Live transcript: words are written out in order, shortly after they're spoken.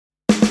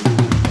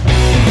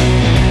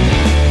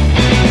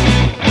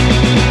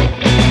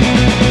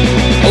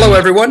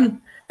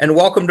everyone, and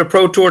welcome to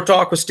Pro Tour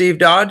Talk with Steve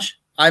Dodge.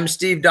 I'm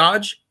Steve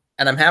Dodge,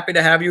 and I'm happy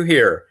to have you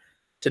here.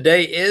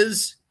 Today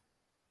is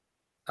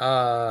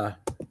April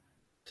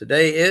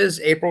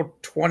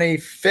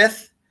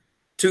 25th,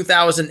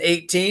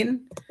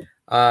 2018.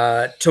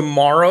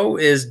 Tomorrow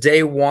is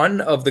day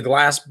one of the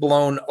Glass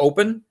Blown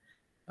Open.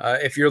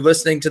 If you're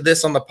listening to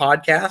this on the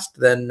podcast,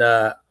 then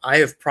I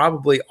have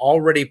probably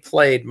already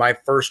played my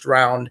first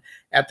round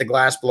at the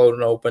Glass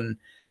Blown Open.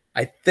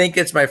 I think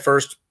it's my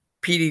first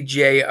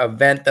PDGA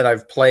event that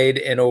I've played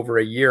in over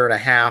a year and a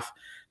half.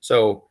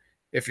 So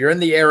if you're in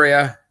the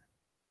area,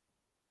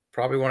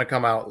 probably want to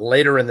come out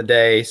later in the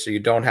day so you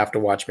don't have to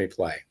watch me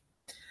play.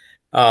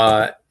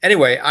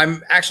 Anyway,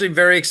 I'm actually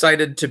very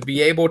excited to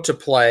be able to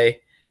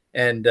play,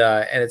 and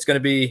it's going to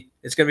be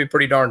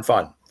pretty darn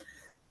fun.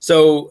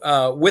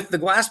 So with the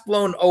Glass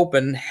Blown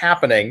Open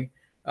happening,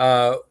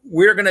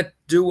 we're going to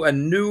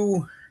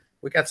do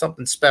we got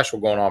something special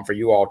going on for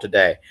you all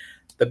today.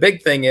 The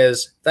big thing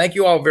is, thank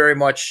you all very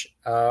much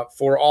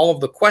for all of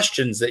the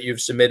questions that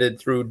you've submitted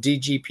through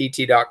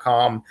dgpt.com/AMA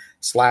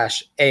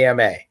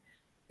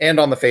and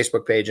on the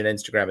Facebook page and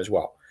Instagram as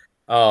well.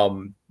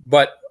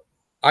 But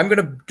I'm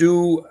going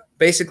to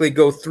basically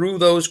go through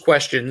those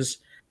questions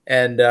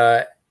and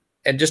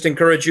just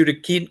encourage you to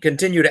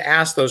continue to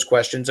ask those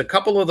questions. A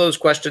couple of those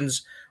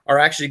questions are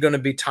actually going to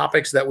be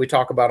topics that we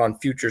talk about on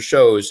future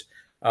shows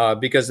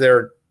because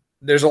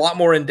there's a lot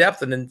more in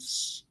depth, and in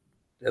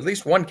at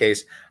least one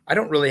case, I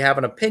don't really have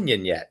an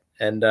opinion yet.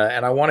 And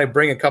I want to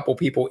bring a couple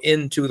people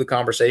into the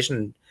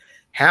conversation,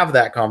 have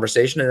that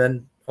conversation, and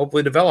then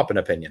hopefully develop an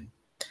opinion.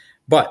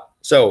 But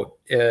so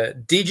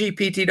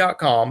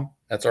dgpt.com,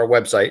 that's our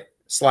website,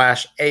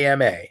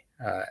 /AMA,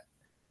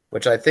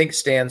 which I think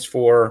stands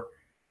for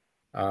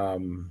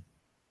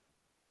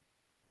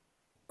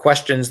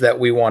questions that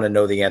we want to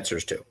know the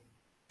answers to.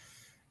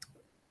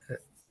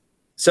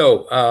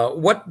 So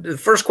the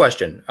first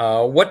question,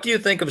 what do you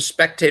think of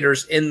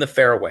spectators in the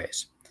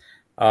fairways?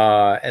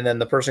 And then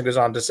the person goes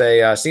on to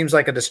say, seems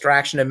like a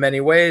distraction in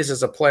many ways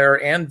as a player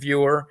and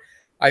viewer.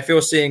 I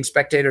feel seeing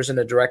spectators in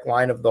a direct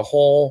line of the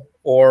hole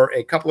or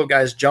a couple of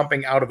guys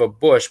jumping out of a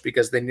bush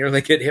because they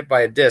nearly get hit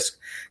by a disc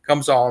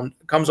comes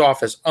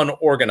off as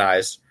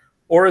unorganized,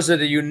 or is it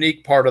a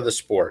unique part of the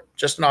sport?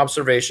 Just an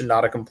observation,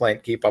 not a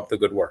complaint. Keep up the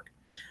good work.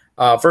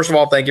 First of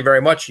all, thank you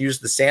very much. Use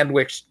the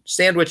sandwich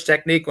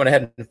technique. Went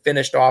ahead and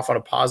finished off on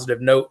a positive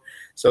note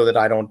so that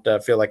I don't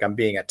feel like I'm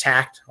being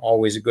attacked.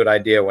 Always a good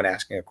idea when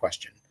asking a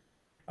question.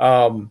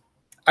 I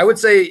would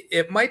say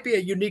it might be a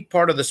unique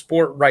part of the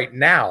sport right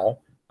now,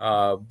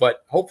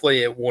 but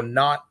hopefully it will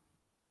not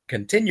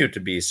continue to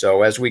be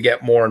so as we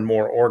get more and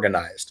more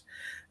organized.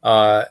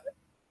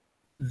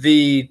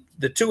 The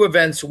two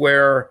events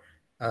where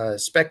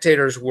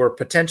spectators were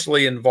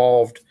potentially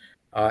involved,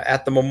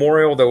 at the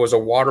Memorial, there was a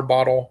water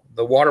bottle.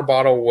 The water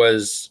bottle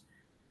was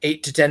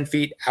 8 to 10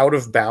 feet out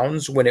of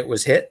bounds when it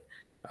was hit.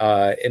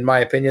 In my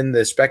opinion,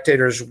 the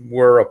spectators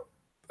were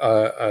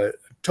a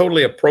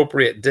totally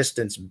appropriate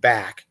distance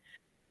back.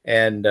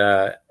 And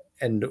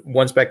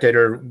one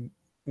spectator,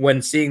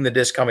 when seeing the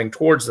disc coming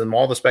towards them,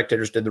 all the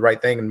spectators did the right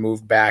thing and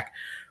moved back.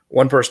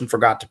 One person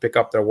forgot to pick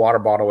up their water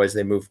bottle as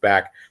they moved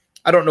back.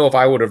 I don't know if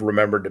I would have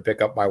remembered to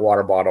pick up my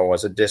water bottle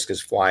as a disc is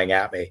flying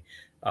at me.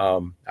 I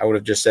would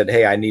have just said,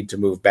 hey, I need to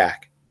move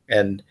back.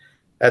 And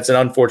that's an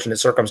unfortunate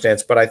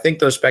circumstance, but I think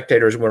those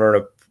spectators were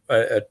in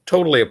a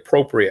totally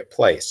appropriate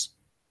place.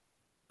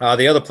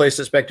 The other place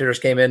that spectators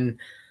came into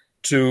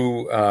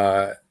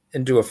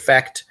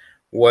effect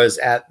was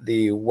at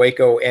the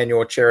Waco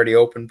Annual Charity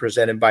Open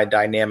presented by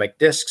Dynamic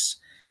Discs.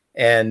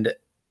 And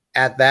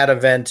at that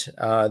event,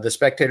 the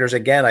spectators,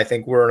 again, I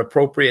think were an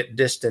appropriate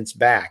distance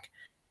back.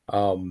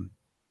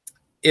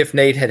 If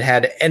Nate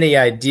had any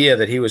idea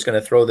that he was going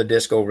to throw the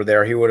disc over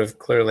there, he would have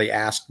clearly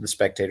asked the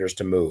spectators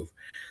to move.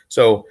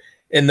 So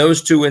in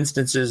those two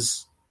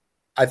instances,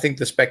 I think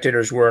the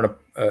spectators were in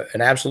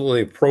an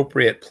absolutely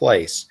appropriate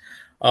place.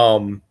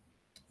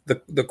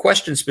 The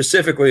question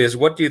specifically is,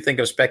 what do you think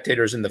of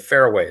spectators in the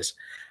fairways?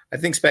 I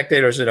think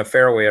spectators in a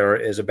fairway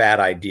is a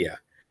bad idea.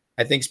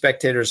 I think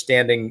spectators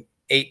standing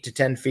 8 to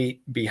 10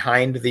 feet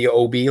behind the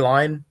OB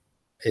line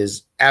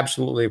is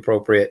absolutely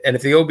appropriate. And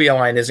if the OB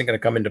line isn't going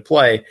to come into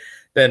play,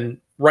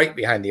 then right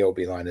behind the OB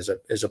line is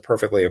a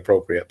perfectly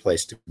appropriate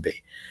place to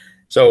be.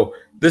 So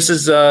this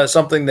is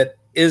something that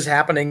is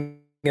happening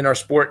in our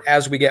sport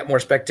as we get more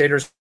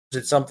spectators.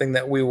 It's something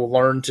that we will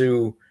learn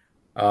to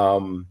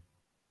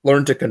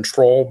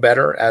control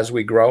better as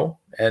we grow,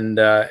 and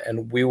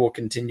we will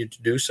continue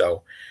to do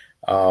so.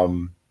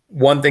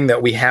 One thing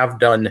that we have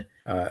done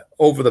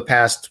over the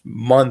past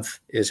month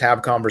is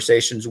have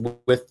conversations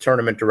with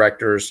tournament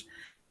directors.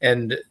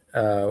 And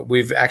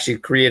we've actually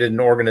created an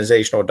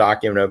organizational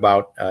document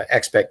about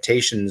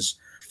expectations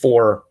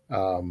for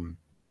crowd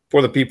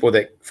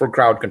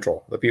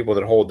control, the people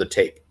that hold the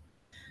tape.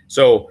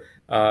 So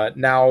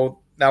now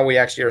we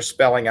actually are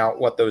spelling out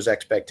what those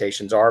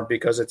expectations are,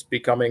 because it's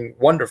becoming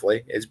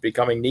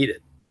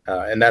needed.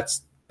 And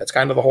that's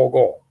kind of the whole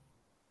goal.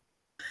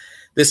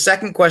 This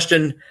second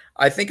question,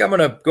 I think I'm going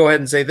to go ahead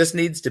and say this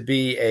needs to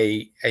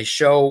be a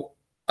show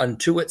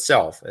unto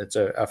itself. It's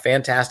a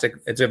fantastic,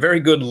 it's a very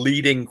good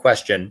leading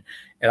question.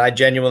 And I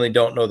genuinely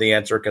don't know the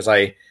answer because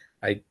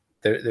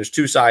there's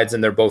two sides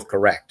and they're both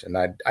correct. And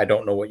I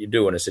don't know what you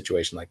do in a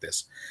situation like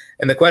this.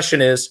 And the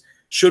question is,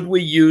 should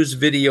we use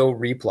video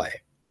replay?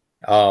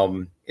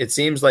 It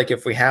seems like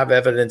if we have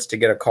evidence to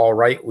get a call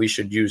right, we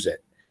should use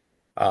it.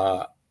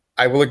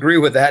 I will agree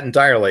with that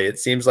entirely. It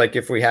seems like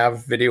if we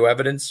have video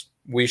evidence,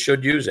 we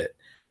should use it.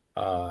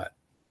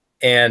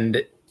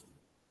 And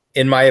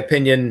in my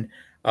opinion,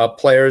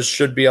 players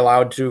should be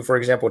allowed to, for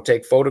example,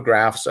 take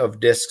photographs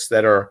of discs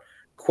that are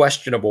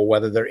questionable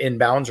whether they're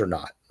inbounds or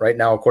not. Right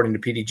now, according to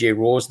PDGA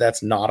rules,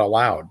 that's not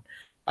allowed.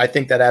 I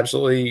think that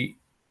absolutely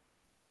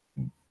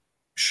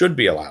should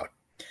be allowed.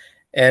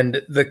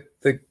 And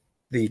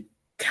the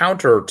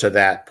counter to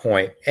that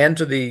point and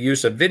to the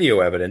use of video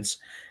evidence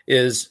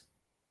is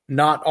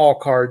not all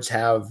cards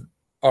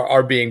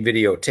are being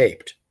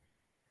videotaped.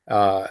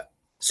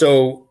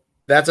 So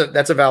that's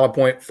a valid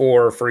point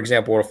for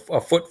example,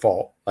 a foot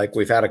fault. Like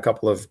we've had a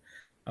couple of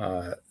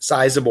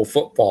sizable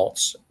foot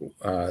faults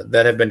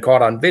that have been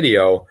caught on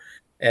video,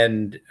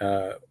 and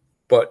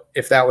but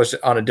if that was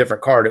on a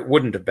different card, it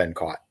wouldn't have been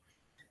caught.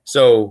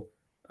 So,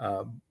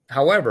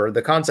 however,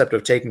 the concept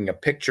of taking a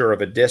picture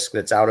of a disc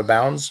that's out of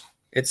bounds,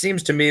 it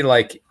seems to me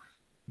like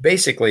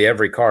basically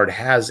every card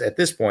at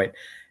this point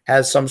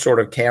has some sort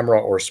of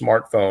camera or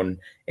smartphone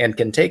and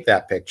can take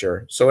that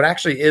picture. So it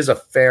actually is a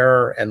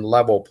fair and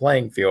level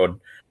playing field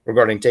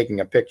regarding taking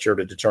a picture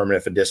to determine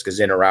if a disc is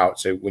in or out.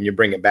 So when you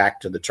bring it back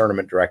to the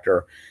tournament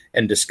director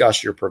and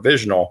discuss your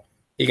provisional,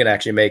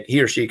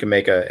 he or she can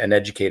make an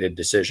educated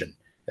decision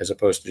as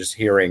opposed to just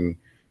hearing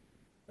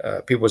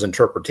people's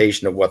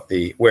interpretation of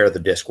where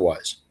the disc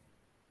was.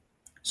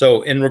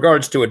 So in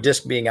regards to a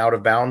disc being out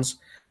of bounds,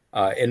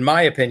 in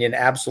my opinion,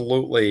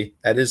 absolutely,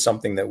 that is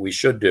something that we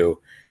should do.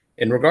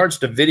 In regards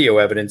to video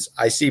evidence,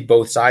 I see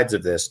both sides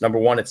of this. Number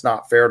one, it's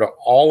not fair to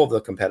all of the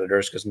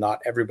competitors because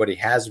not everybody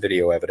has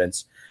video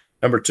evidence.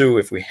 Number two,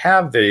 if we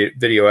have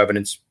video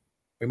evidence,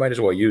 we might as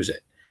well use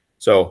it.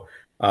 So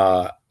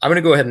I'm going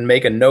to go ahead and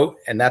make a note,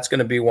 and that's going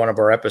to be one of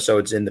our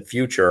episodes in the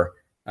future.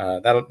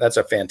 That's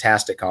a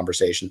fantastic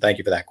conversation. Thank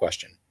you for that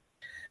question.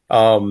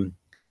 Question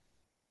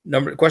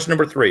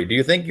number 3, do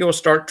you think you'll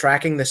start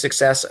tracking the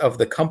success of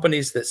the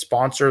companies that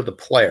sponsor the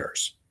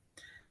players?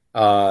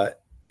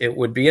 It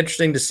would be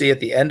interesting to see at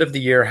the end of the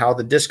year how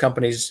the disc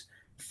companies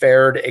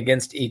fared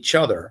against each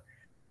other.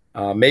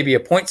 Maybe a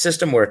point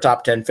system where a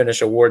top 10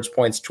 finish awards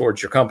points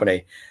towards your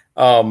company.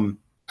 I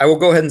will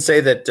go ahead and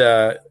say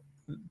that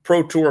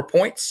Pro Tour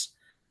points,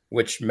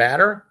 which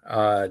matter,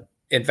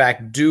 in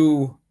fact,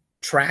 do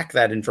track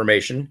that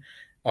information.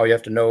 All you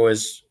have to know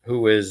is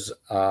who is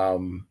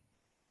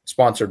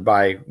sponsored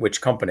by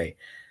which company.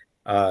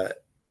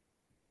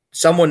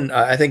 Someone,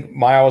 I think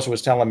Miles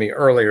was telling me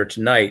earlier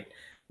tonight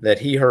that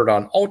he heard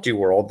on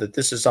Ultiworld that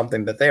this is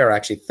something that they are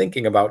actually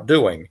thinking about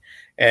doing.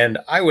 And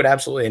I would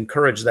absolutely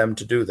encourage them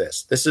to do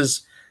this.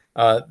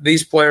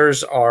 These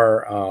players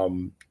are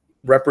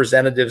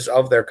representatives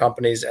of their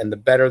companies, and the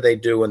better they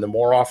do and the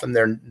more often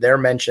they're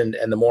mentioned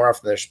and the more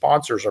often their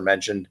sponsors are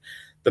mentioned,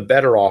 the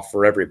better off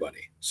for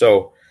everybody.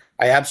 So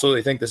I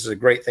absolutely think this is a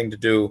great thing to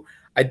do.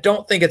 I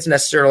don't think it's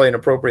necessarily an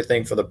appropriate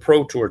thing for the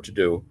Pro Tour to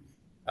do.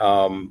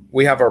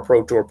 We have our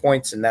Pro Tour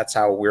points, and that's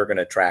how we're going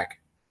to track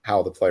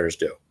how the players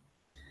do.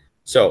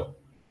 So,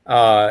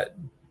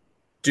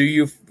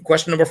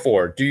 question number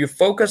 4, do you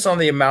focus on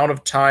the amount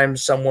of time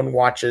someone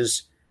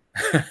watches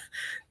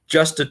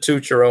just to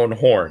toot your own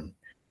horn?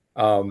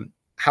 How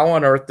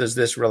on earth does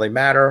this really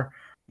matter?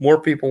 More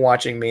people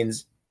watching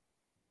means,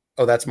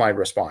 that's my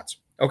response.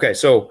 Okay,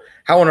 so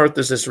how on earth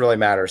does this really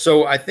matter?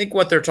 So I think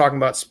what they're talking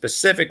about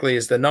specifically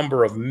is the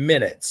number of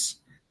minutes,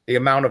 the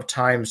amount of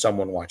time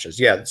someone watches.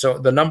 Yeah, so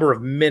the number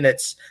of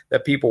minutes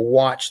that people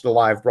watch the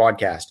live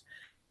broadcast,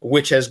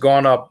 which has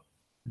gone up.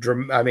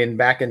 I mean,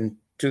 back in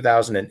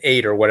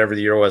 2008 or whatever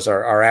the year was,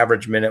 our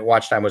average minute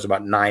watch time was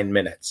about 9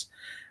 minutes.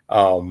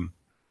 And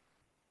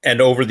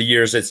over the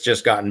years, it's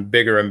just gotten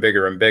bigger and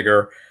bigger and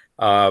bigger.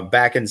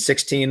 Back in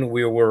 16,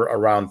 we were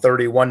around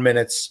 31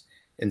 minutes.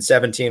 In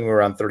 17, we were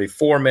around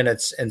 34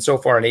 minutes. And so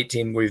far in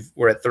 18,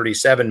 we're at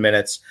 37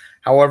 minutes.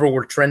 However,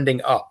 we're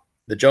trending up.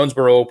 The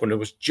Jonesboro Open, it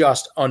was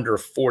just under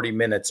 40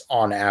 minutes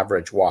on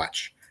average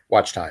watch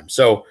time.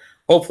 So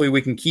hopefully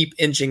we can keep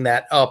inching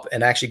that up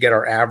and actually get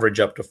our average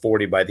up to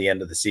 40 by the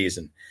end of the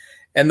season.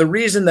 And the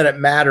reason that it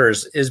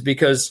matters is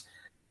because,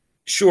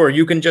 sure,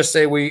 you can just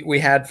say we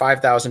had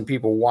 5,000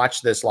 people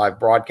watch this live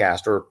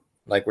broadcast, or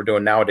like we're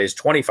doing nowadays,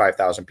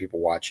 25,000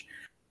 people watch.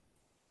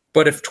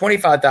 But if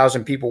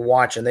 25,000 people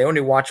watch and they only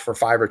watch for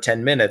 5 or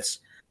 10 minutes,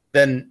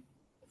 then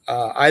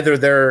either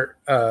they're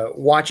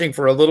watching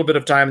for a little bit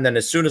of time, and then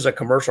as soon as a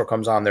commercial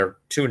comes on, they're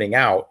tuning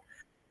out,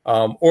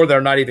 or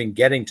they're not even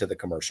getting to the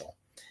commercial.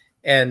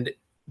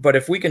 But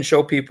if we can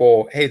show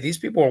people, hey, these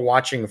people are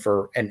watching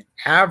for an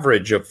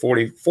average of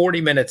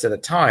 40 minutes at a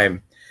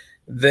time,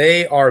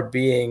 they are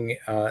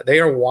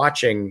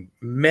watching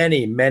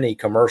many, many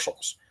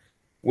commercials.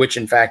 which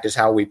in fact is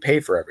how we pay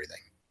for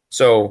everything.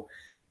 So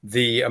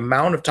the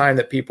amount of time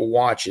that people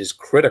watch is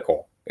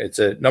critical. It's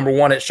number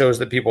one, it shows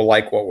that people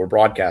like what we're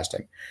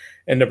broadcasting.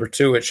 And number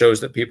two, it shows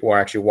that people are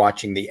actually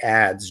watching the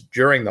ads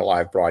during the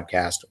live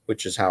broadcast,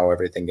 which is how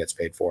everything gets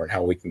paid for and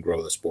how we can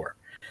grow the sport.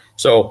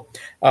 So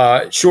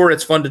sure,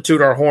 it's fun to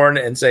toot our horn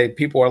and say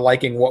people are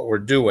liking what we're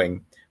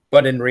doing.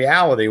 But in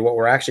reality, what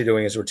we're actually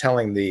doing is we're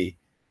telling the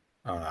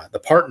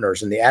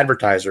partners and the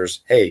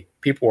advertisers, hey,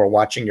 people are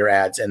watching your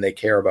ads and they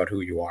care about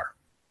who you are.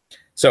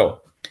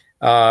 So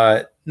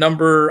I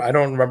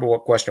don't remember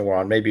what question we're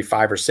on, maybe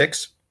 5 or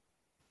 6.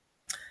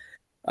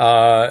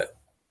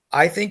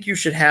 I think you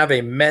should have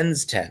a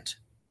men's tent.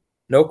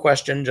 No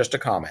question, just a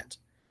comment.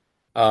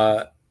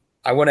 I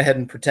went ahead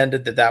and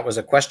pretended that was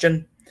a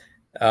question.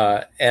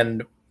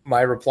 And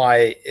my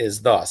reply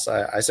is thus.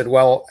 I said,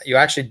 well, you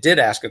actually did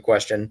ask a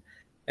question,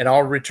 and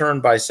I'll return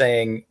by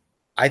saying,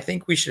 I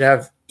think we should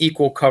have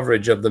equal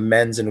coverage of the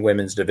men's and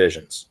women's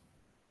divisions.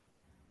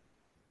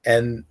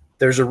 And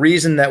there's a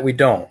reason that we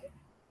don't.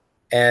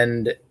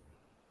 And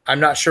I'm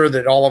not sure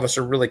that all of us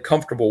are really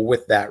comfortable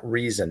with that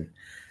reason.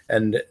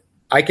 And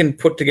I can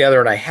put together,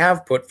 and I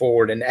have put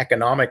forward, an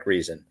economic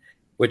reason,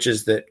 which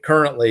is that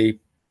currently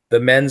the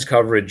men's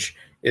coverage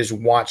is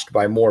watched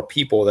by more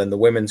people than the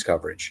women's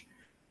coverage.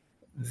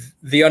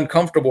 The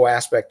uncomfortable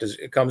aspect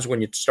it comes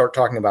when you start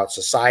talking about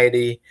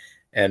society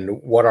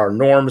and what our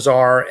norms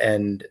are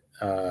and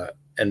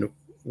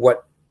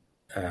what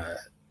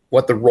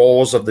the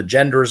roles of the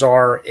genders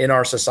are in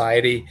our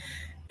society.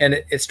 And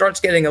it starts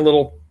getting a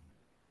little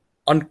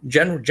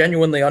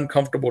genuinely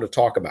uncomfortable to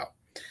talk about.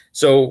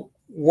 So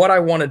what I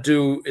want to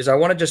do is I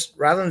want to just,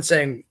 rather than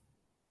saying,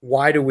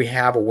 why do we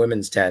have a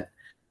women's tent?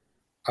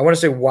 I want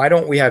to say, why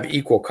don't we have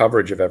equal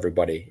coverage of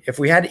everybody? If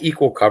we had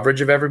equal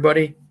coverage of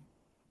everybody,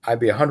 I'd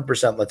be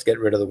 100% let's get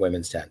rid of the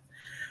women's tent.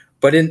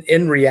 But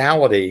in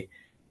reality,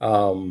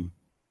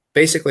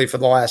 basically for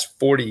the last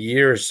 40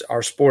 years,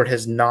 our sport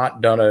has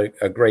not done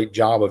a great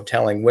job of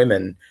telling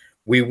women,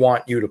 we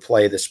want you to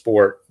play the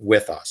sport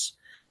with us.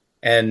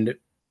 And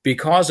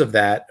because of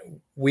that,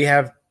 we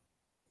have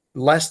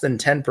less than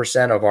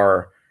 10% of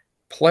our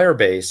player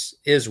base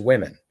is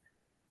women.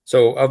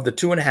 So of the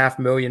 2.5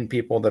 million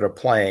people that are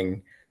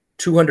playing,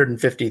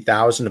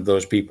 250,000 of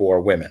those people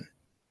are women.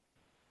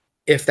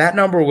 If that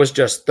number was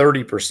just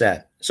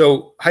 30%,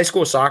 so high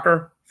school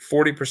soccer,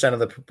 40% of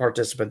the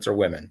participants are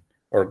women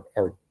or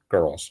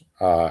girls.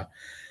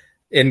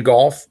 In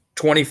golf,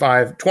 20 to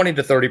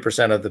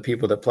 30% of the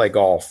people that play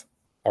golf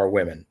are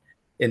women.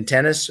 In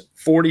tennis,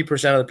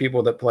 40% of the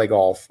people that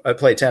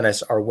play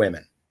tennis are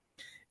women.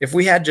 If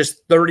we had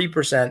just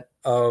 30%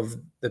 of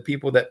the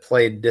people that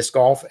played disc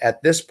golf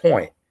at this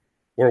point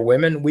were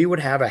women, we would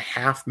have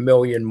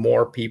 500,000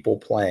 more people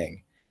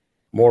playing,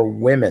 more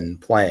women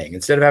playing.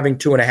 Instead of having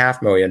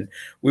 2.5 million,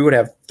 we would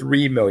have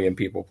 3 million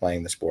people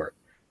playing the sport.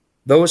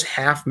 Those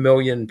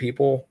 500,000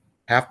 people,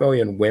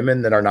 500,000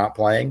 women that are not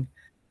playing,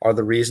 are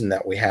the reason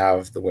that we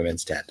have the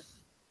women's tent.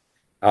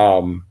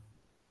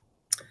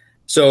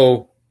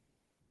 So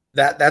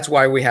that's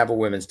why we have a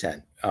women's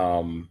tent,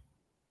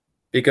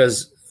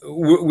 because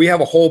we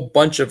have a whole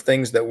bunch of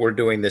things that we're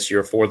doing this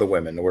year for the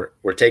women.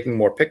 We're taking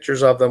more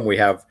pictures of them. We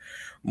have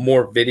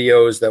more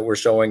videos that we're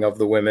showing of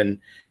the women.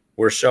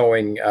 We're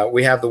showing,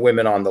 we have the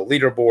women on the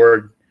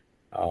leaderboard,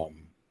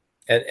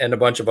 and a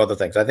bunch of other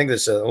things. I think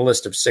there's a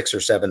list of 6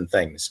 or 7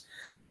 things.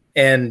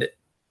 And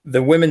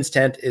the women's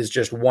tent is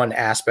just one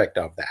aspect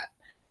of that.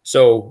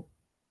 So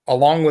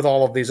along with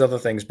all of these other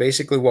things,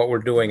 basically what we're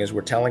doing is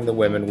we're telling the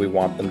women we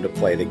want them to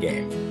play the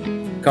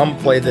game. Come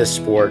play this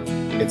sport.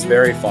 It's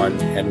very fun,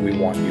 and we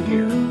want you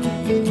here.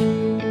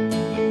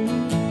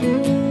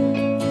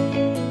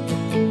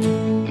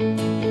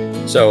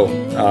 So,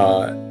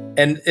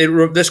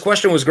 this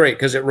question was great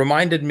because it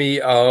reminded me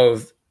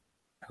of,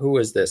 who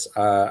is this?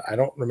 I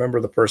don't remember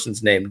the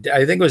person's name.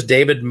 I think it was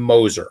David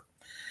Moser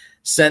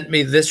sent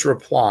me this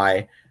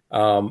reply.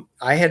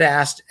 I had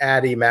asked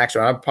Addie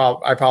Maxwell.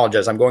 I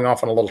apologize. I'm going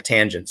off on a little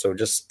tangent, so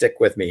just stick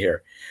with me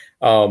here.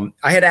 I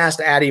had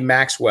asked Addie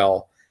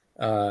Maxwell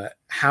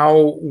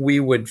how we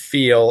would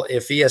feel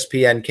if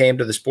ESPN came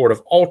to the sport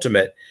of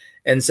Ultimate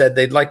and said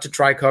they'd like to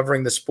try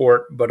covering the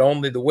sport, but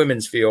only the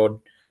women's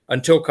field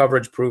until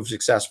coverage proves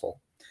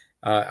successful.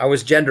 I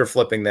was gender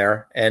flipping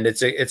there, and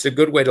it's a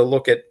good way to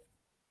look at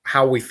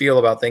how we feel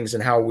about things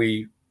and how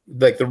we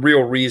like the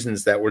real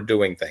reasons that we're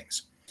doing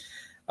things.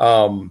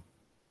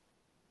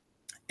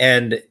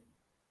 And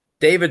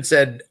David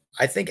said,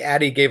 I think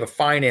Addie gave a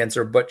fine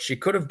answer, but she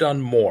could have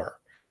done more.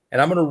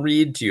 And I'm going to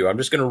read to you. I'm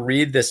just going to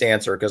read this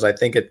answer because I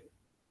think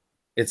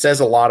it says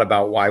a lot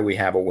about why we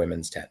have a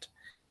women's tent.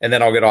 And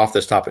then I'll get off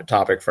this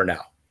topic for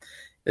now.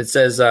 It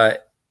says,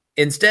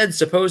 instead,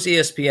 suppose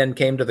ESPN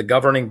came to the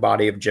governing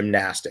body of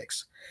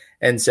gymnastics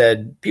and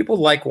said, people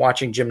like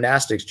watching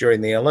gymnastics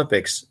during the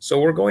Olympics, so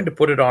we're going to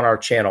put it on our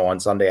channel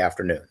on Sunday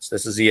afternoons.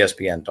 This is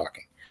ESPN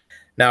talking.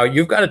 Now,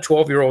 you've got a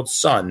 12-year-old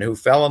son who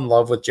fell in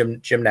love with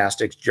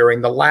gymnastics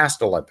during the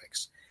last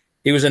Olympics.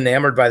 He was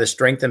enamored by the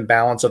strength and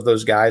balance of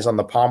those guys on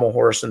the pommel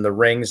horse and the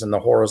rings and the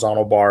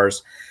horizontal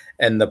bars,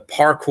 and the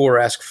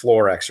parkour-esque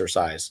floor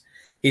exercise.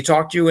 He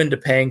talked you into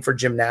paying for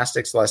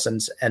gymnastics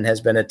lessons and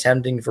has been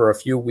attending for a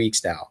few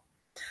weeks now.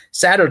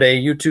 Saturday,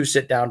 you two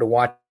sit down to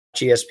watch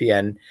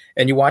ESPN,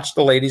 and you watch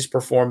the ladies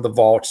perform the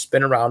vault,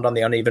 spin around on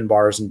the uneven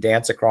bars, and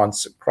dance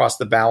across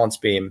the balance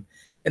beam.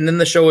 And then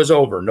the show is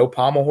over. No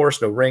pommel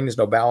horse, no rings,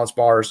 no balance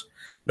bars,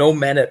 no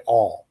men at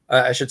all.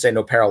 I should say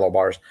no parallel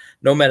bars,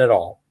 no men at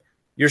all.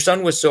 Your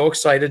son was so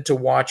excited to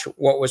watch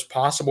what was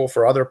possible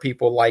for other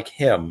people like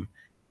him,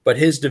 but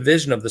his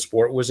division of the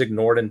sport was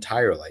ignored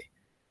entirely.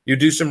 You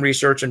do some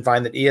research and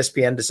find that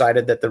ESPN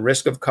decided that the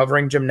risk of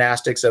covering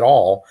gymnastics at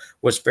all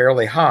was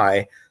fairly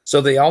high, so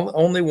they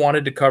only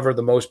wanted to cover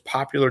the most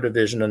popular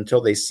division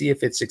until they see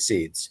if it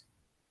succeeds.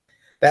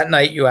 That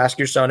night, you ask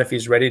your son if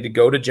he's ready to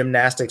go to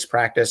gymnastics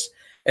practice,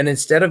 and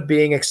instead of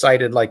being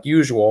excited like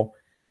usual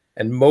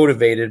and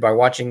motivated by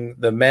watching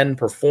the men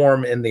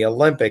perform in the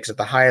Olympics at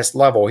the highest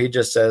level, he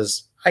just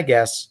says, I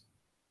guess.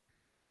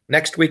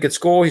 Next week at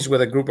school, he's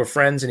with a group of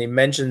friends and he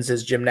mentions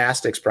his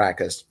gymnastics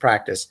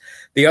practice.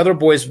 The other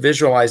boys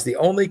visualize the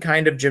only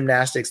kind of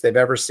gymnastics they've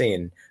ever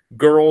seen,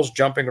 girls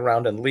jumping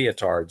around in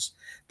leotards.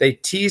 They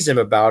tease him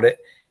about it,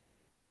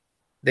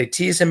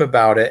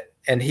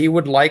 and he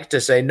would like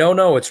to say,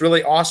 no, it's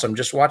really awesome.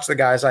 Just watch the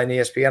guys on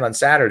ESPN on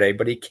Saturday,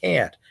 but he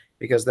can't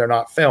because they're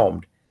not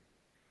filmed.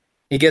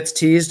 He gets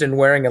teased and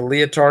wearing a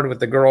leotard with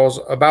the girls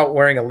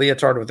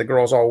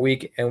all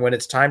week, and when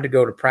it's time to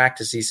go to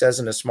practice, he says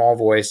in a small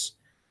voice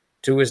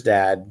to his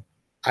dad,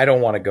 I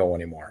don't want to go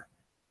anymore.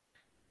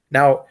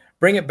 Now,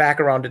 bring it back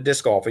around to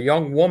disc golf. A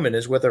young woman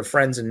is with her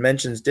friends and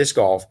mentions disc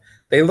golf.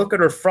 They look at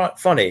her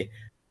funny,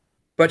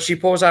 but she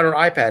pulls out her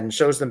iPad and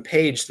shows them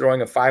Paige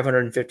throwing a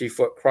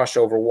 550-foot crush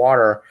over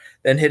water,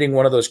 then hitting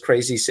one of those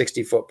crazy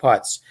 60-foot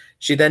putts.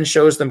 She then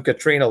shows them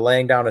Katrina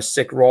laying down a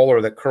sick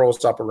roller that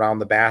curls up around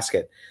the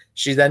basket.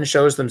 She then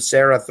shows them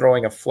Sarah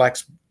throwing a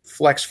flex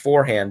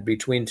forehand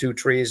between two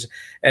trees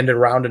and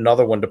around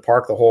another one to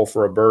park the hole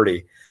for a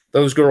birdie.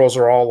 Those girls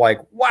are all like,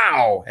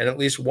 wow, and at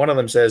least one of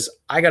them says,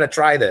 I got to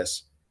try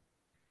this.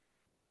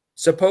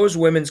 Suppose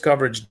women's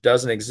coverage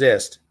doesn't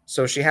exist,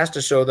 so she has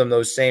to show them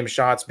those same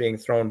shots being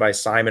thrown by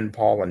Simon,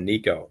 Paul, and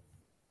Nico.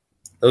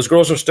 Those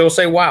girls will still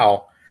say,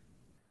 wow,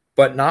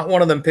 but not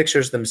one of them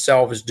pictures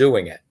themselves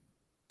doing it.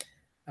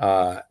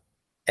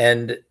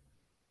 And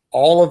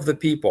all of the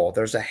people,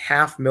 there's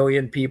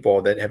 500,000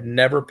 people that have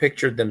never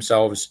pictured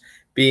themselves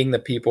being the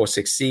people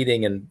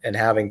succeeding and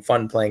having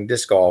fun playing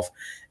disc golf.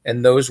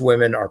 And those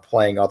women are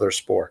playing other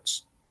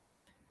sports.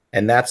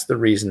 And that's the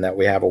reason that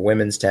we have a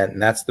women's tent.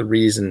 And that's the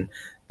reason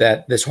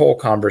that this whole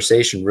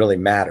conversation really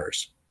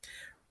matters.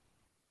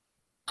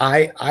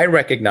 I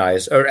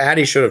recognize, or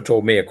Addie should have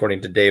told me,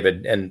 according to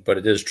David, but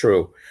it is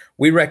true.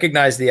 We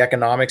recognize the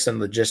economics and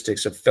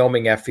logistics of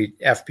filming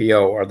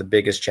FPO are the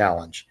biggest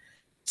challenge.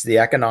 It's the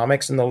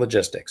economics and the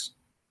logistics.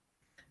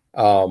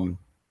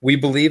 We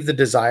believe the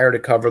desire to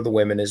cover the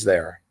women is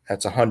there.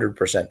 That's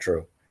 100%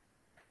 true.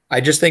 I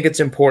just think it's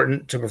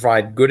important to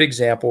provide good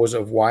examples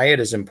of why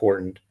it is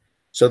important,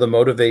 so the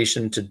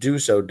motivation to do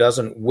so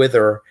doesn't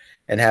wither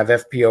and have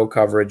FPO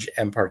coverage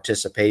and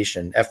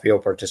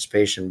FPO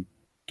participation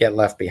get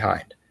left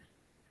behind.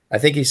 I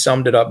think he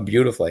summed it up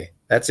beautifully.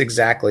 That's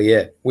exactly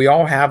it. We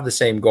all have the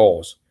same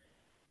goals.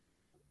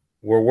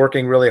 We're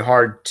working really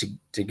hard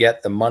to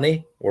get the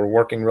money. We're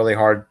working really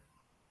hard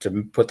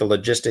to put the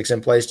logistics in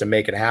place to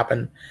make it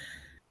happen.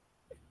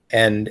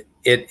 And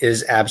it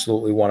is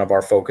absolutely one of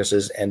our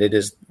focuses, and it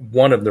is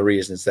one of the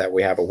reasons that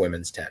we have a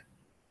women's tent.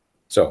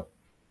 So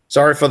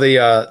sorry for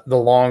the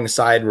long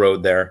side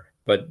road there,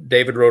 but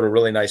David wrote a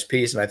really nice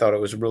piece, and I thought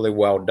it was really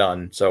well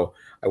done, so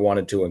I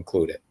wanted to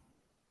include it.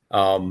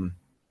 And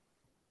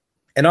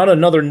on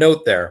another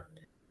note there,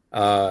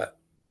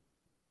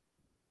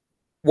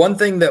 one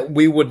thing that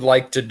we would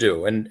like to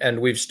do, and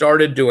we've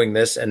started doing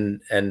this,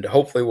 and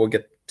hopefully we'll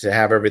get to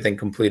have everything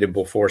completed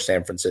before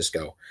San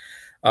Francisco.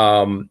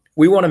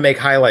 We want to make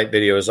highlight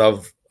videos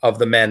of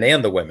the men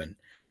and the women,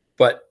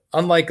 but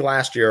unlike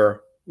last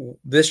year,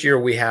 this year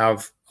we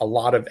have a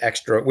lot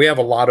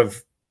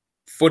of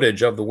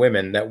footage of the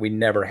women that we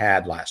never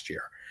had last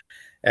year.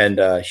 And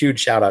a huge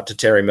shout out to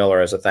Terry Miller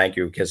as a thank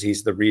you, because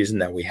he's the reason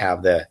that we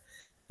have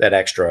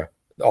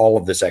all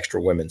of this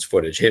extra women's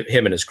footage,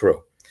 him and his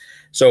crew.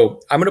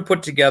 So I'm going to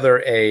put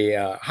together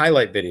a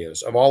highlight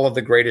videos of all of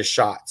the greatest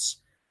shots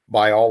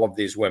by all of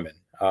these women.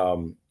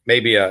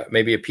 Maybe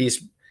a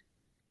piece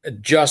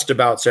just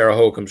about Sarah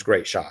Hokum's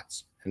great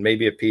shots, and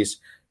maybe a piece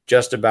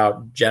just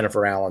about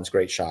Jennifer Allen's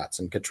great shots,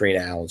 and Katrina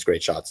Allen's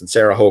great shots, and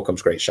Sarah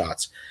Hokum's great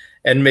shots,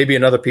 and maybe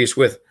another piece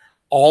with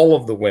all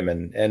of the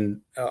women and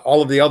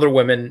all of the other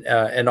women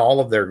and all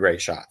of their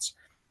great shots.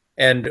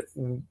 And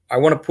I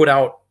want to put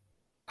out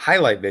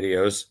highlight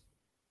videos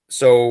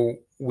so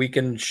we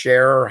can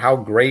share how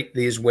great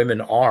these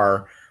women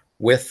are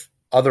with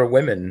other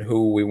women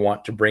who we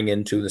want to bring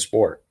into the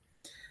sport.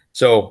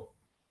 So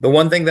the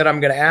one thing that I'm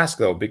going to ask,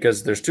 though,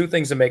 because there's two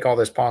things that make all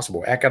this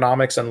possible,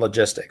 economics and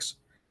logistics.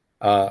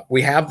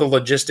 We have the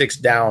logistics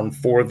down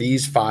for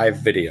these 5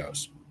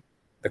 videos.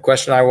 The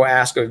question I will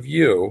ask of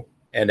you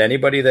and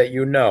anybody that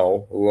you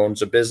know who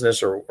owns a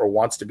business or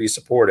wants to be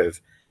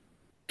supportive,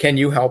 can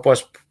you help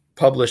us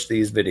publish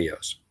these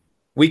videos?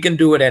 We can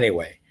do it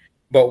anyway,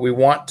 but we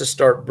want to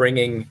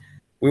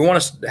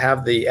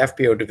have the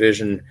FPO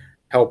division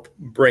help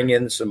bring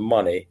in some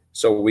money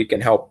so we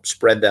can help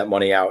spread that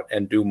money out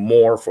and do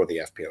more for the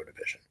FPO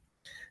division.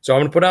 So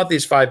I'm going to put out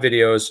these 5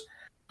 videos.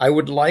 I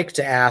would like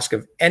to ask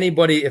if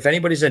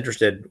anybody's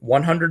interested,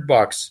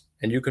 $100,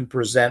 and you can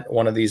present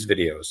one of these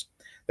videos.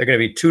 They're going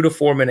to be 2 to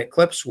 4 minute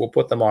clips. We'll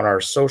put them on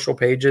our social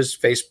pages,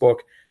 Facebook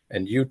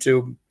and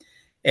YouTube,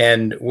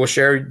 and we'll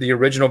share the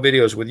original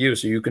videos with you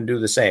so you can do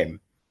the same.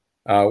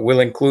 We'll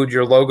include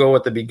your logo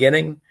at the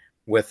beginning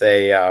with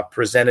a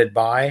presented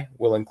by.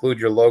 We'll include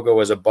your logo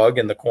as a bug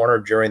in the corner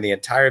during the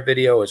entire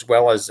video, as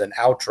well as an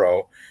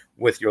outro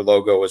with your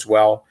logo as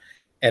well.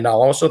 And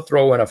I'll also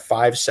throw in a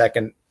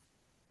 5-second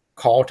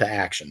call to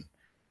action.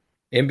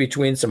 In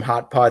between some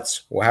hot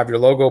putts, we'll have your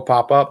logo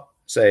pop up,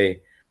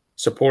 say,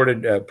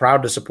 supported,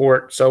 proud to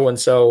support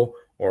so-and-so,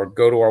 or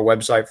go to our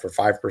website for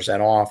 5%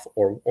 off,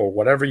 or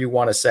whatever you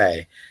want to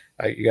say.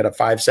 You got a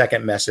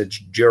 5-second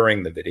message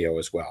during the video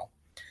as well.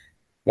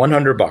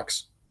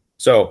 $100.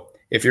 So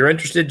if you're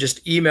interested,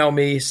 just email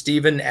me,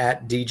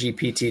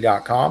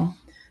 Steven@dgpt.com.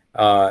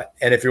 And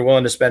if you're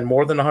willing to spend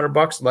more than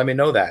 $100, let me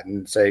know that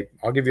and say,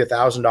 I'll give you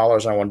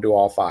 $1,000. I want to do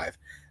all 5.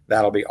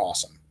 That'll be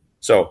awesome.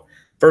 So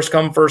first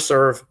come, first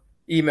serve.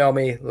 Email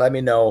me, let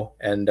me know,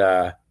 and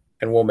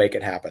we'll make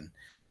it happen.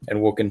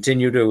 And we'll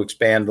continue to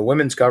expand the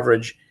women's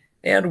coverage,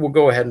 and we'll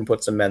go ahead and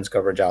put some men's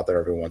coverage out there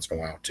every once in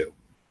a while too.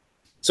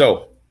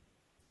 So,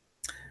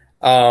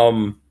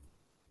 I'm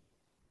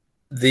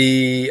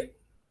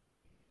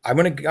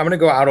gonna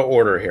go out of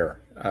order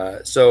here.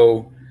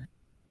 So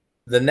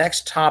the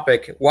next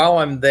topic, while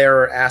I'm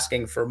there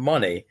asking for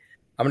money,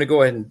 I'm gonna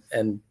go ahead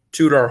and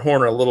toot our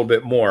horn a little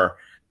bit more.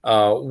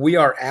 We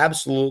are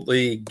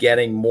absolutely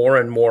getting more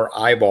and more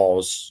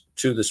eyeballs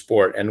to the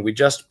sport, and we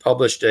just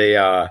published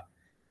a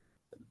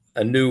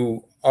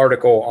new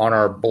article on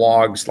our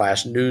blog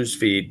 / news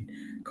feed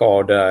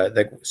called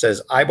that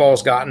says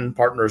eyeballs gotten,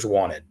 partners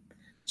wanted.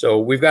 So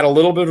we've got a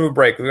little bit of a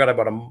break. We've got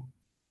about a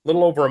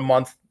little over a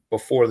month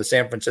before the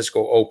San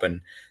Francisco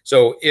Open.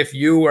 So if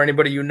you or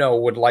anybody you know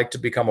would like to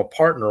become a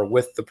partner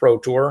with the Pro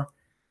Tour,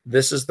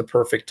 this is the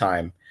perfect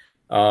time.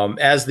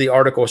 As the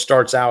article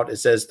starts out, it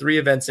says 3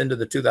 events into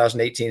the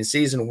 2018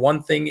 season.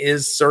 One thing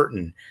is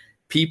certain: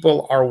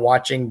 people are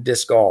watching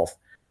disc golf.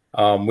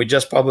 We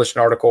just published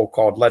an article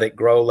called Let It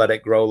Grow, Let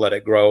It Grow, Let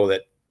It Grow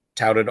that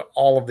touted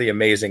all of the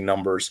amazing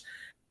numbers.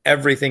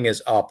 Everything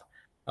is up.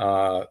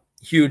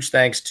 Huge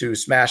thanks to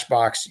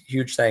Smashbox,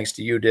 huge thanks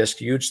to UDisc,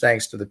 huge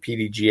thanks to the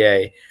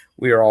PDGA.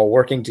 We are all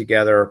working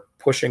together,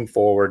 pushing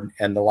forward,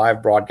 and the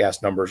live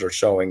broadcast numbers are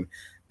showing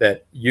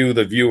that you,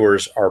 the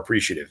viewers, are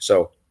appreciative.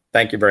 So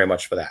thank you very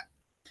much for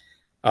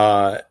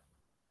that.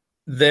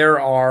 There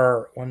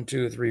are 1,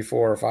 2, 3,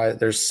 4, 5.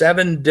 There's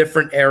 7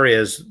 different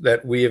areas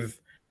that we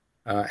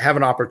have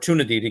an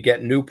opportunity to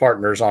get new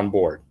partners on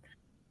board.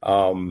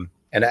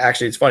 And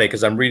actually, it's funny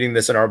because I'm reading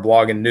this in our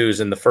blog and news,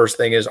 and the first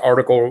thing is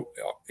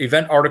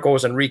event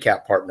articles and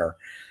recap partner.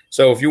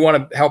 So if you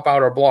want to help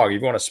out our blog,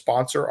 if you want to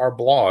sponsor our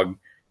blog,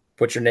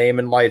 put your name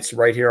and lights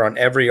right here on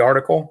every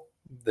article.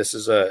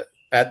 There's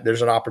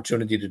an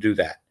opportunity to do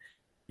that.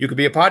 You could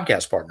be a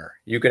podcast partner.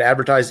 You could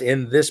advertise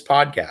in this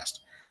podcast.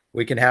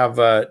 We can have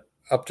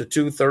up to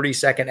 2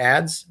 30-second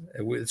ads.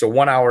 It's a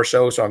 1-hour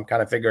show, so I'm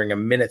kind of figuring a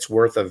minute's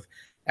worth of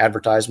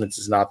advertisements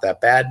is not that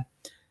bad.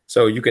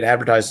 So you could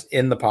advertise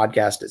in the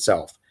podcast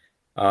itself.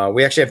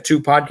 We actually have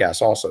 2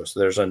 podcasts also. So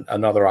there's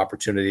another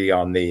opportunity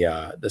on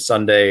the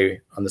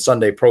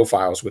Sunday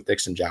profiles with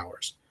Dixon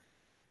Jowers.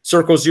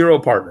 Circle Zero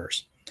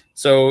partners.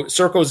 So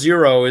Circle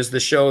Zero is the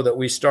show that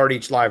we start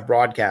each live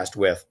broadcast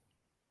with.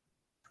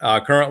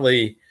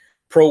 Currently,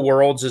 Pro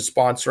Worlds is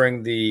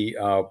sponsoring the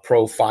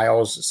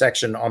profiles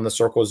section on the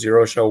Circle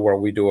Zero show, where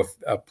we do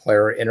a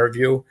player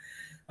interview.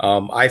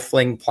 I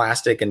Fling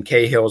Plastic and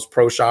Cahill's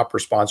Pro Shop are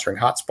sponsoring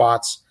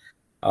Hotspots.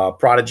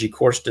 Prodigy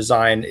Course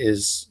Design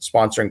is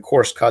sponsoring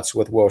Course Cuts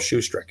with Will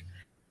Schustrick.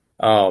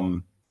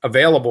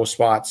 Available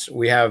spots,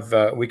 we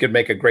could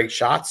make a great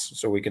shots,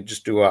 so we could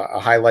just do a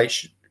highlight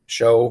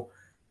show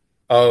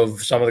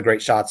of some of the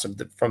great shots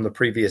from the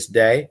previous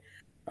day.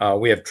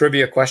 We have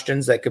trivia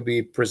questions that could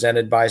be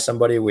presented by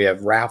somebody. We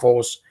have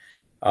raffles.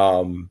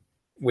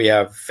 We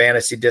have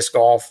fantasy disc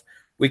golf.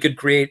 We could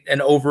create an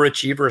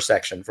overachiever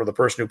section for the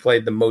person who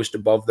played the most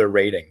above their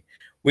rating.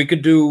 We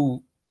could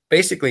do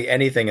basically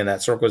anything in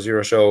that Circle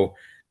Zero show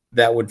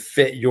that would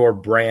fit your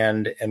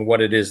brand and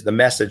what it is, the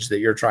message that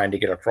you're trying to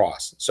get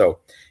across. So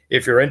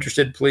if you're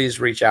interested, please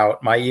reach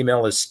out. My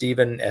email is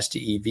Steven,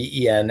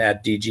 Steven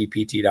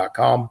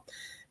 @dgpt.com,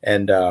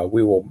 and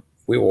we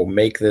will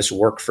make this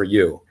work for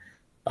you.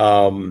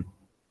 We're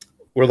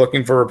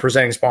looking for a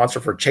presenting sponsor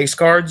for Chase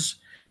Cards.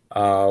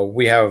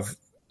 We have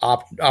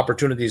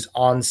opportunities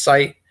on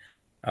site.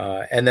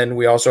 And then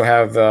we also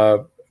have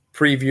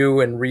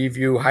preview and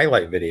review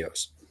highlight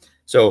videos.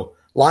 So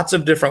lots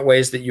of different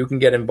ways that you can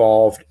get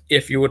involved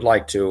if you would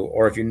like to,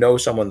 or if you know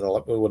someone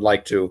that would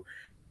like to.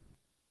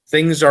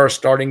 things are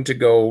starting to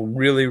go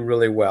really,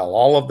 really well.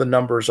 All of the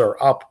numbers are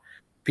up.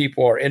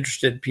 People are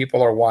interested.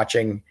 People are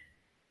watching.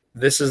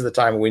 This is the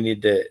time we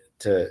need to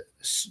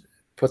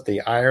put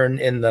the iron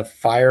in the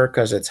fire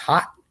because it's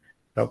hot.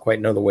 I don't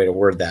quite know the way to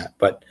word that,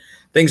 but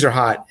things are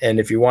hot. And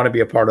if you want to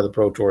be a part of the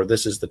Pro Tour,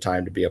 this is the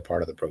time to be a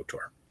part of the Pro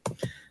Tour.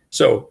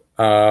 So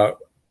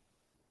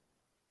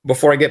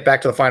before I get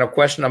back to the final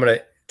question, I'm going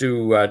to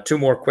do two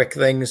more quick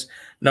things.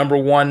 Number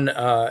one,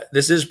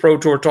 this is Pro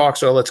Tour talk,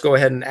 so let's go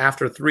ahead and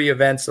after 3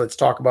 events, let's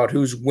talk about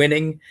who's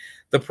winning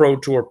the Pro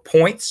Tour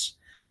points.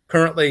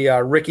 Currently,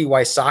 Ricky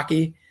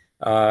Wysocki,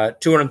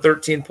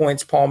 213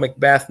 points. Paul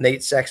McBeth,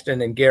 Nate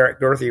Sexton, and Garrett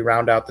Gurthey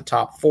round out the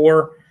top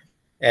 4.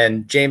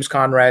 And James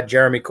Conrad,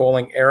 Jeremy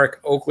Colling, Eric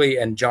Oakley,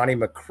 and Johnny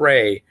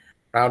McRae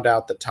round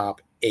out the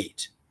top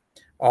 8.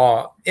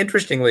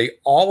 Interestingly,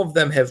 all of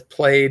them have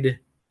played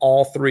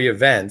all 3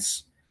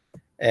 events.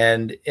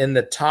 And in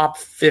the top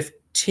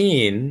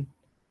 15,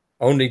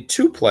 only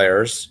 2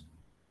 players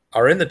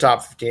are in the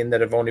top 15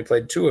 that have only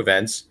played 2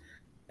 events.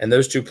 And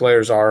those 2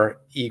 players are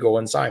Eagle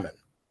and Simon.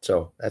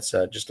 So that's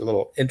just a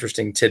little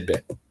interesting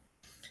tidbit.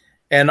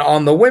 And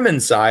on the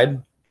women's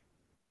side,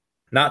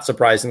 not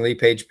surprisingly,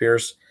 Paige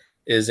Pierce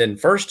is in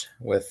first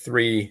with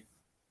 3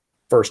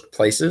 first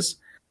places.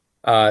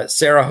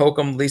 Sarah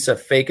Hokum, Lisa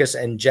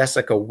Fakis, and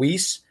Jessica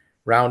Weiss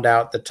round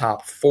out the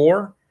top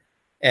 4.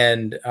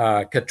 And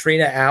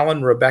Katrina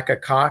Allen, Rebecca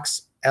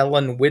Cox,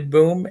 Ellen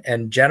Widboom,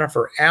 and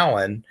Jennifer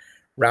Allen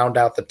round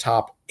out the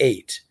top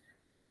 8.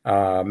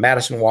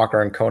 Madison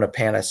Walker and Kona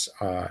Panis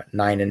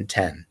 9 and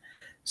 10.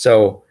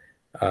 So,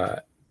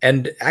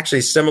 and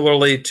actually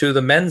similarly to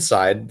the men's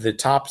side, the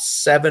top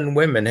 7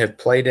 women have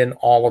played in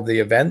all of the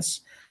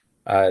events.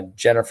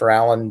 Jennifer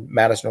Allen,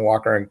 Madison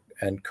Walker,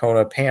 and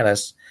Kona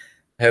Panis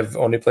have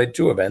only played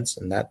 2 events,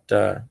 and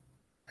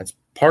that's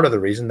part of the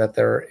reason that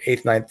they're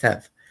 8th, 9th,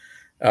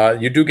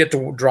 10th. You do get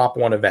to drop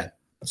 1 event,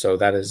 so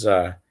that is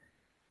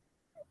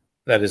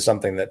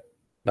something that,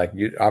 like,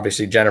 you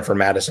obviously Jennifer,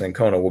 Madison, and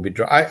Kona will be.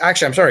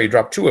 I'm sorry, you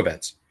dropped 2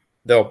 events.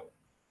 They'll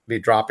be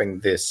dropping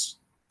this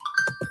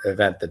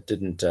event that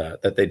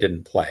they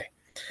didn't play.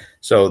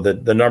 So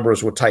the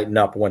numbers will tighten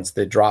up once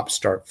the drops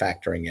start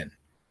factoring in.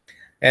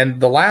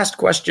 And the last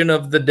question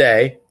of the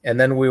day, and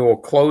then we will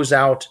close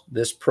out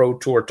this Pro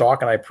Tour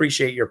talk. And I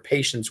appreciate your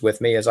patience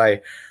with me as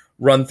I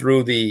run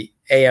through the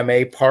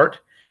AMA part.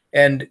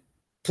 And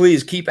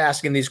please keep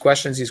asking these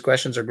questions. These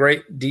questions are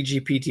great.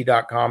 dgpt.com/AMA.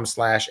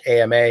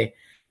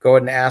 Go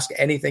ahead and ask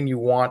anything you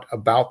want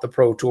about the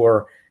Pro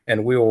Tour.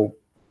 And we will,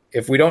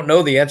 if we don't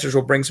know the answers,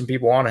 we'll bring some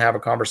people on and have a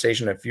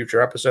conversation in a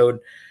future episode.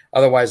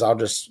 Otherwise, I'll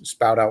just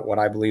spout out what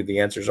I believe the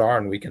answers are,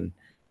 and we can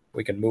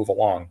move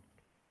along.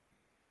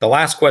 The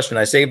last question,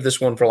 I saved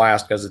this one for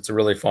last because it's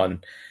really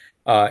fun.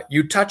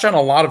 You touch on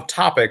a lot of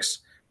topics,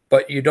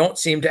 but you don't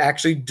seem to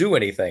actually do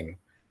anything.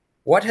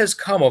 What has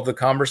come of the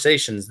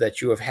conversations that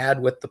you have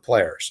had with the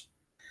players?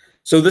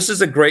 So this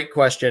is a great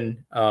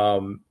question.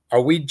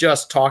 Are we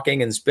just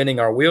talking and spinning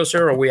our wheels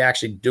here, or are we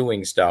actually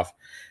doing stuff?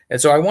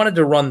 And so I wanted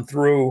to run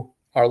through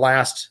our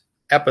last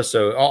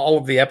episode, all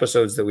of the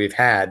episodes that we've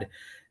had,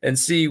 and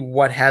see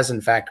what has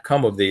in fact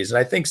come of these. And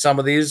I think some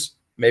of these,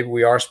 maybe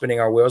we are spinning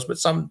our wheels, but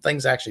some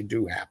things actually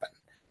do happen.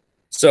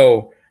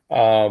 So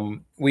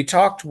we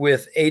talked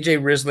with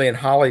AJ Risley and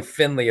Holly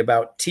Finley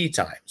about tee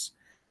times.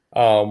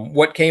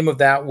 What came of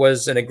that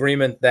was an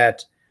agreement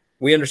that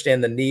we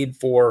understand the need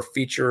for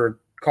feature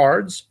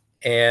cards,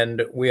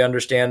 and we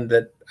understand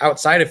that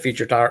outside of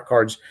feature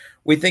cards,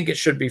 we think it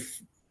should be.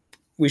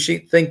 We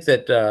should think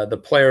that the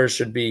players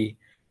should be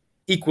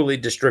equally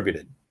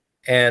distributed.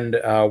 And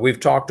we've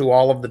talked to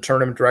all of the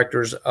tournament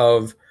directors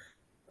of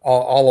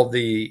all of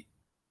the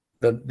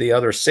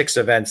other 6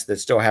 events that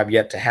still have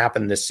yet to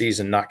happen this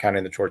season, not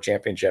counting the Tour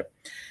Championship.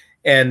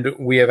 And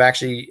we have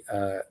actually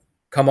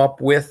come up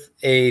with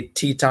a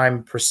tee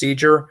time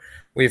procedure.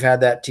 We've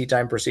had that tee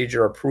time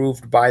procedure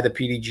approved by the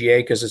PDGA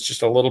because it's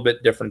just a little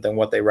bit different than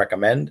what they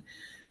recommend.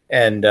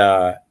 And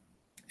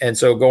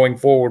so going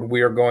forward,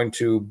 we are going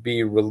to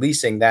be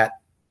releasing that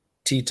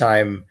tee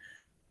time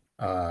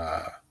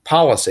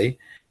policy.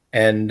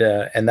 And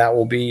that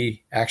will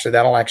be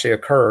that'll actually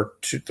occur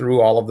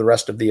through all of the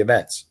rest of the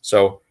events.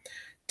 So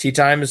tee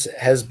times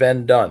has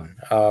been done.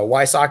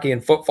 Wysocki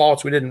and foot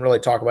faults, we didn't really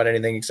talk about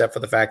anything except for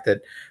the fact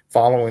that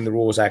following the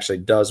rules actually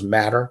does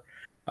matter.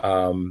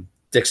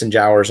 Dixon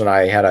Jowers and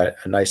I had a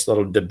nice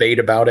little debate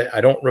about it. I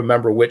don't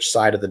remember which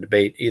side of the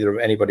debate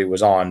anybody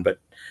was on, but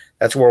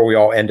that's where we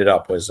all ended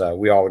up, was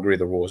we all agree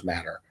the rules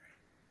matter.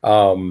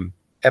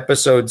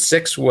 Episode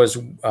 6 was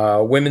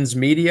women's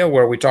media,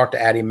 where we talked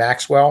to Addie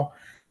Maxwell.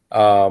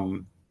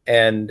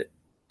 And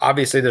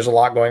obviously there's a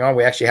lot going on.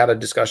 We actually had a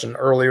discussion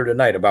earlier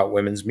tonight about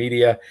women's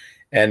media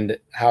and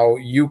how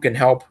you can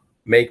help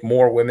make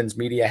more women's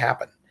media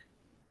happen.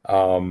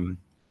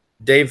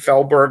 Dave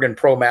Feldberg and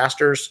Pro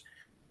Masters.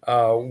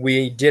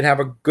 We did have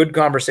a good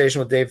conversation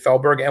with Dave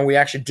Feldberg, and we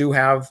actually do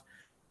have,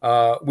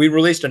 we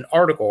released an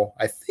article.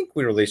 I think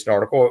we released an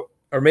article,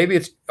 or maybe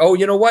it's,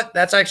 you know what?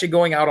 That's actually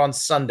going out on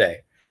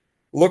Sunday.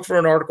 look for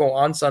an article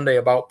on Sunday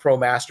about Pro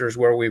Masters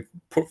where we've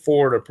put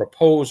forward a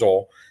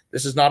proposal.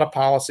 This is not a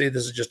policy.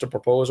 This is just a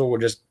proposal. We're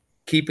just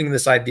keeping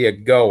this idea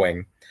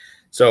going.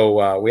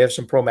 So we have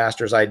some Pro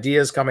Masters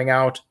ideas coming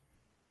out.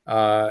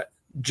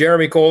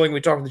 Jeremy Colling,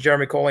 we talked to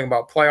Jeremy Colling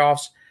about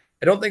playoffs.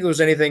 I don't think there was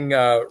anything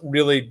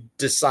really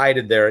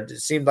decided there. It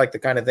seemed like the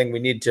kind of thing we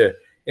need to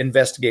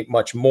investigate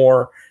much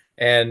more.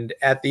 And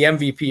at the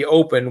MVP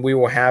Open, we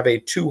will have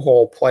a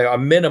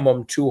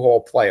minimum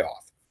two-hole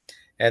playoff.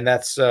 And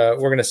that's we're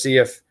going to see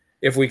if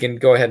we can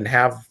go ahead and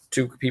have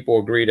two people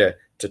agree to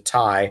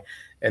tie.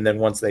 And then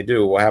once they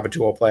do, we'll have a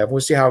two-hole playoff.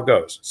 We'll see how it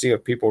goes. See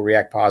if people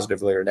react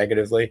positively or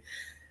negatively.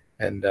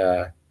 And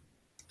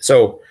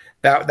so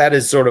that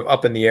is sort of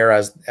up in the air,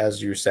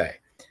 as you say.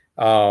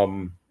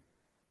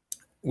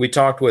 We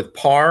talked about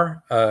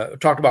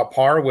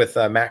par with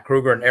Matt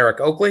Kruger and Eric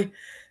Oakley.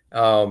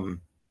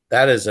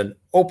 That is an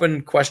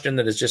open question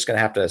that is just going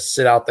to have to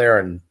sit out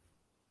there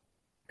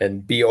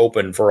and be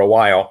open for a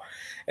while.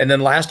 And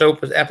then last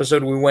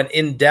episode, we went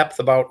in depth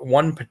about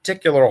one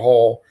particular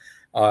hole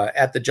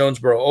at the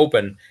Jonesboro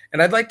Open.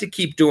 And I'd like to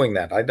keep doing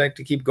that. I'd like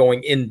to keep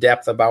going in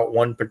depth about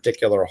one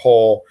particular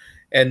hole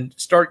and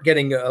start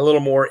getting a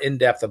little more in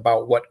depth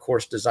about what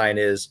course design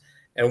is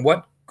and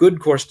what good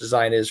course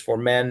design is for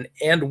men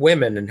and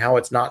women and how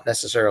it's not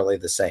necessarily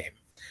the same.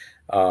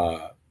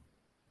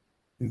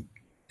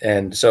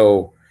 And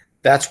so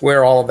that's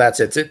where all of that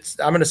sits.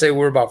 I'm going to say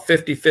we're about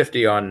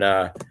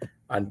 50-50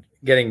 on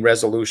getting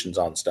resolutions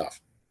on stuff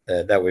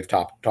that we've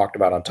talked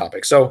about on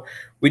topics. So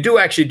we do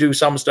actually do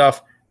some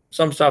stuff.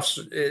 Some stuff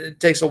it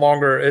takes a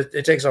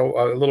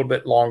little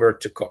bit longer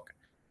to cook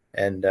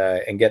and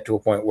get to a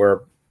point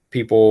where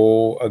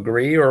people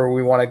agree or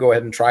we want to go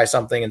ahead and try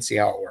something and see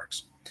how it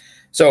works.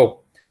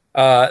 So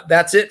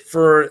that's it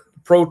for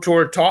Pro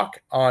Tour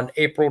Talk on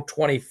April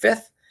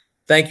 25th.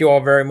 Thank you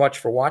all very much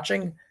for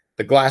watching.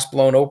 The Glass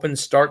Blown Open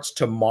starts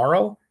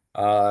tomorrow.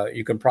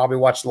 You can probably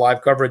watch the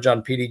live coverage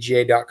on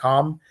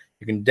pdga.com.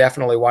 You can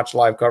definitely watch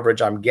live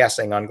coverage, I'm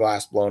guessing, on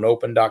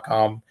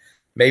glassblownopen.com,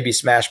 maybe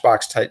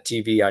Smashbox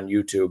TV on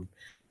YouTube.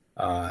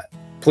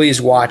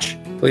 Please watch,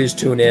 please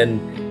tune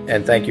in,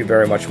 and thank you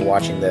very much for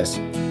watching this.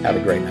 Have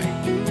a great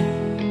night.